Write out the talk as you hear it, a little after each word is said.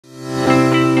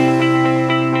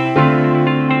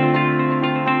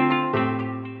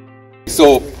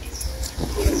So,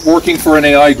 working for an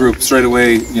AI group straight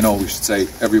away, you know, we should say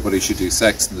everybody should do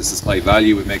sex, and this is high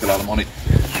value. We make a lot of money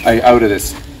out of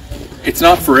this. It's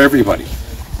not for everybody,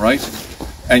 right?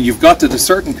 And you've got to, there's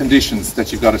certain conditions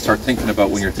that you've got to start thinking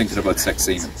about when you're thinking about sex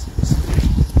semen.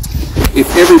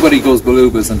 If everybody goes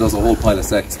balubas and does a whole pile of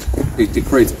sex, it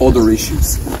creates other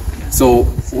issues. So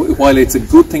while it's a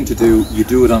good thing to do, you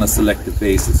do it on a selective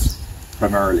basis,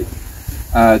 primarily.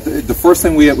 The first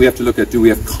thing we have to look at, do we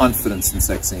have confidence in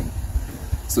sex semen?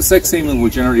 So sex semen will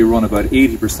generally run about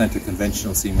 80% of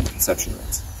conventional semen conception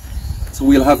rates. So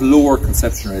we'll have lower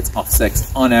conception rates of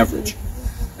sex on average.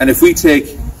 And if we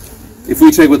take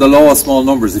with the law of small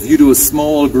numbers, if you do a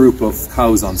small group of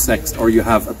cows on sex, or you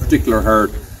have a particular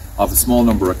herd of a small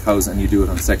number of cows and you do it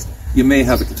on sex, you may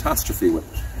have a catastrophe with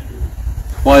it.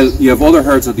 While you have other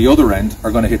herds at the other end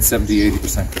are going to hit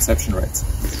 70–80% conception rates.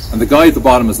 And the guy at the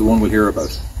bottom is the one we'll hear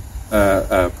about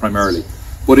primarily.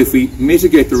 But if we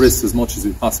mitigate the risks as much as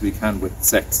we possibly can with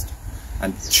sex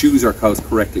and choose our cows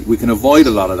correctly, we can avoid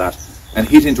a lot of that and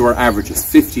hit into our averages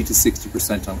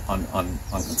 50–60% on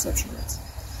conception rates.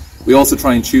 We also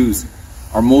try and choose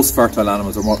our most fertile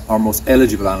animals, our most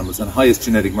eligible animals, and highest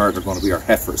genetic merit are going to be our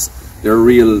heifers. They're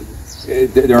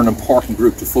an important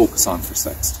group to focus on for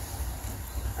sex.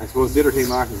 I suppose the other thing,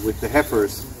 Martin, with the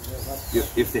heifers,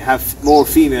 if they have more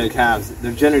female calves,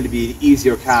 they're generally be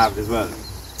easier calved as well.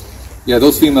 Yeah,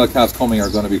 those female calves coming are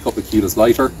going to be a couple of kilos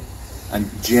lighter, and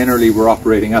generally we're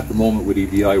operating at the moment with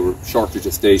EBI, we're shorter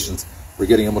gestations, we're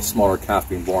getting a much smaller calf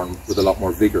being born with a lot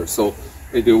more vigour. So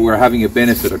we're having a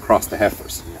benefit across the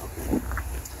heifers.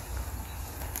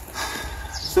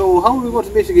 So how are we going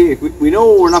to mitigate? We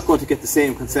know we're not going to get the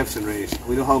same conception rate.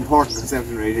 We know how important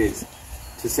conception rate is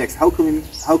to sex. How can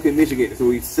we mitigate it? So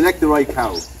we select the right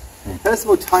cow. Tell us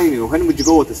about timing. When would you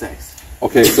go with the sex?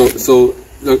 Okay, so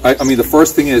look, I mean, the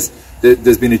first thing is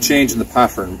there's been a change in the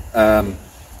pattern.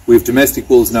 We have domestic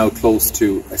bulls now close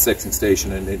to a sexing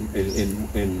station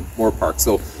in Moorpark.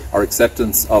 So our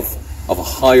acceptance of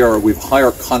we've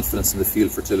higher confidence in the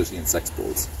field fertility in sex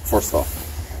bulls. First off,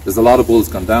 there's a lot of bulls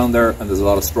gone down there, and there's a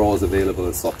lot of straws available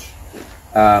as such.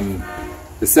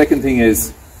 The second thing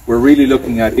is we're really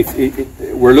looking at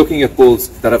we're looking at bulls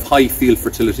that have high field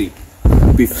fertility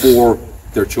before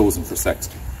they're chosen for sex.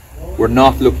 We're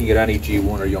not looking at any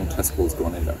G1 or young test bulls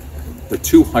going in there. They're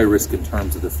too high risk in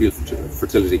terms of the field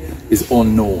fertility is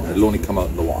unknown. It'll only come out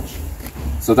in the wash.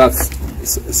 So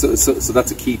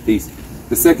that's a key piece.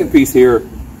 The second piece here,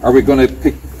 are we going to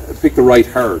pick the right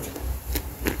herd?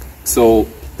 So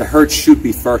the herd should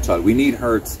be fertile. We need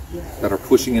herds that are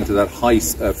pushing into that high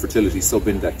fertility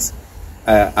sub-index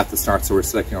at the start, so we're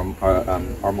selecting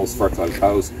our most fertile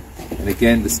cows. And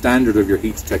again, the standard of your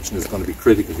heat detection is going to be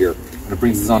critical here, and it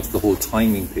brings us on to the whole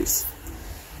timing piece.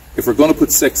 If we're going to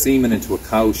put sex semen into a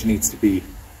cow, she needs to be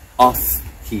off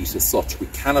heat as such. We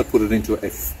cannot put it into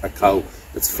a cow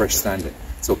that's fresh standing.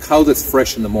 So a cow that's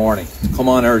fresh in the morning, come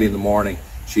on early in the morning,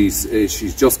 she's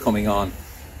just coming on,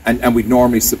 and we'd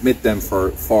normally submit them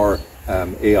for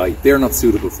AI. They're not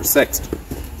suitable for sexed.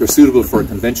 They're suitable for a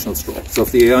conventional stroke. So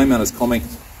if the AI man is coming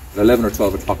at 11 or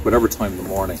 12 o'clock, whatever time in the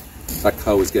morning, that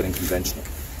cow is getting conventional.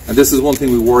 And this is one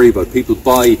thing we worry about. People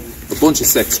buy a bunch of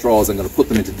sex straws and going to put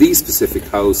them into these specific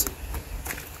cows,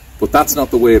 but that's not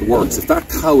the way it works. If that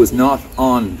cow is not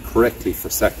on correctly for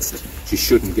sex, she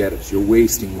shouldn't get it. You're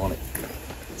wasting money.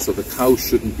 So the cow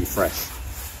shouldn't be fresh.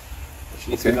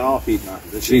 She needs to be going off heat,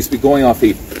 Martin. She needs to be going off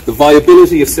heat. The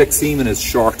viability of sex semen is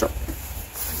shorter.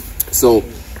 So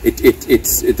we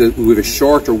have a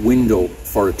shorter window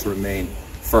for it to remain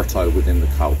fertile within the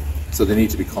cow. So they need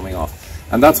to be coming off.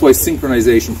 And that's why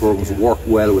synchronization programs work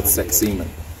well with sex semen,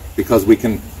 because we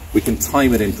can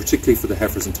time it in, particularly for the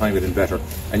heifers, and time it in better,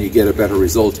 and you get a better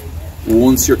result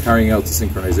once you're carrying out the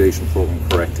synchronization program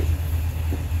correctly.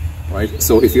 Right?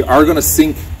 So if you are going to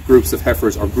sync groups of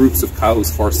heifers or groups of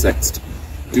cows for sexed,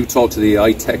 do talk to the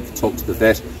AI tech, talk to the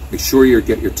vet, make sure you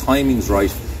get your timings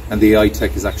right, and the AI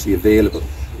tech is actually available.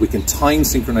 We can time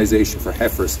synchronization for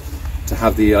heifers to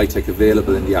have the AI tech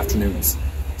available in the afternoons,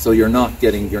 so they're not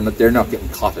getting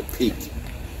caught at peak.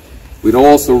 We'd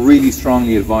also really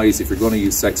strongly advise, if you're going to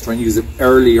use sex, try and use it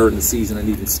earlier in the season and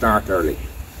even start early,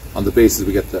 on the basis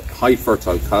we get the high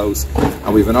fertile cows,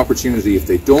 and we have an opportunity, if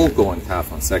they don't go on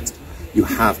calf on sex, you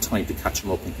have time to catch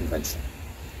them up in convention.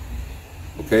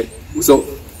 Okay, so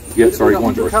yeah, sorry, with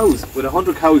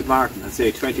 100 cows, Martin, and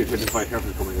say 20 or 25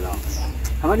 heifers coming along,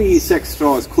 how many sex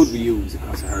straws could we use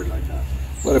across a herd like that?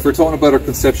 Well, if we're talking about our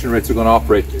conception rates, we're going to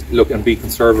operate, look, and be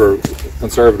conservative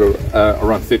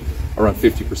around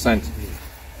 50%.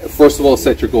 First of all,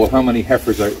 set your goal. How many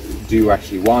heifers do you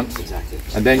actually want? Exactly.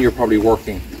 And then you're probably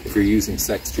working, if you're using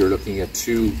sexed, you're looking at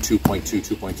 2.2,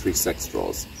 2.3 sex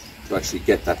draws to actually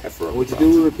get that heifer up. Would you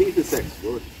do a repeated sex?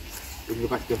 Would you go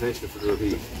back to conventional for the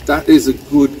repeat? That is a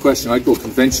good question. I'd go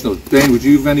conventional. Dane, would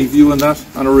you have any view on that,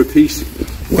 on a repeat?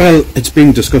 Well, it's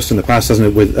been discussed in the past,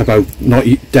 hasn't it, about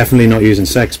definitely not using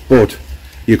sex, but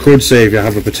you could say if you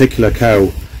have a particular cow,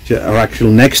 our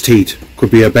actual next heat could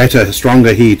be a better,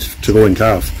 stronger heat to go in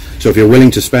calf. So if you're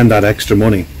willing to spend that extra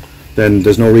money, then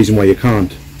there's no reason why you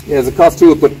can't. Yeah, there's a cost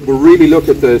to it, but we'll really look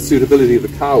at the suitability of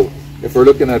the cow. If we're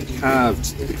looking at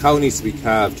calved, the cow needs to be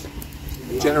calved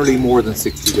generally more than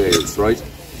 60 days, right?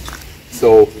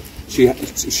 So she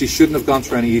shouldn't have gone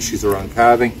through any issues around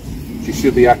calving. She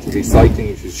should be actively cycling.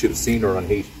 You should have seen her on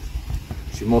heat.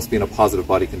 She must be in a positive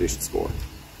body condition score.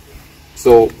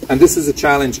 So, and this is a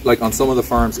challenge, like on some of the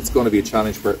farms, it's going to be a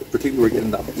challenge, for, particularly we're getting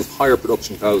that with higher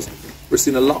production cows. We're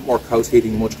seeing a lot more cows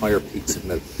hitting much higher peaks of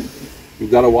milk.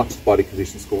 You've got to watch the body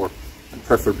condition score, and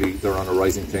preferably they're on a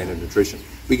rising plane of nutrition.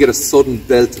 We get a sudden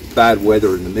belt of bad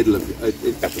weather in the middle of,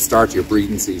 at the start of your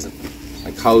breeding season,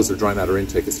 and cows are drying out, our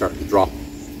intake is starting to drop.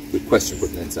 We'd question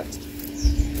putting in sexed.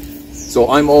 So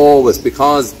I'm always,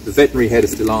 because the veterinary head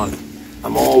is still on,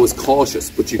 I'm always cautious,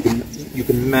 but you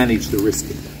can manage the risk.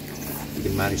 You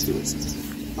can manage the risk.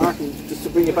 Martin, just to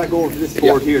bring it back over to this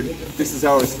board here, this is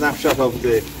our snapshot of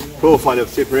the profile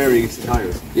of Tipperary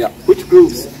Coop. Yeah. Which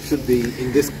groups should be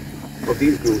in this, of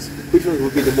these groups, which ones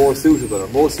would be the more suitable or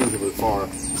most suitable for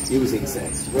using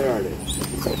sex? Where are they?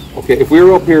 Okay, if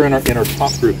we're up here in our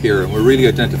top group here, and we're really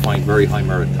identifying very high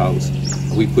merit cows,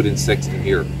 and we put in sex in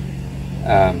here,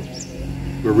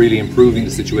 we're really improving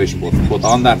the situation both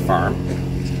on that farm.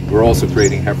 We're also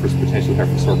creating heifers, potential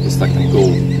heifer surplus that can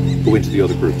go into the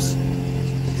other groups.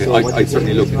 Okay, so I'd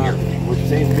certainly look in here. What you're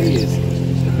saying to me is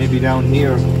that maybe down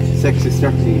here, sex is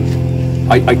certainly...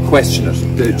 I question it.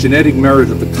 The genetic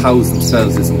merit of the cows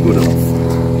themselves isn't good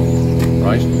enough,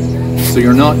 right? So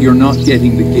you're not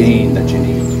getting the gain that you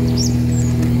need.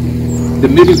 The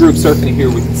middle group, certainly here,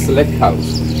 we can select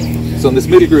cows. So in this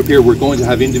middle group here, we're going to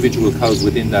have individual cows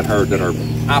within that herd that are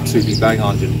absolutely bang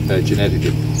on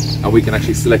genetically, and we can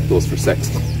actually select those for sex.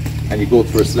 And you go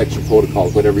through a selection protocol,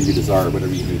 whatever you desire,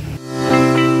 whatever you need.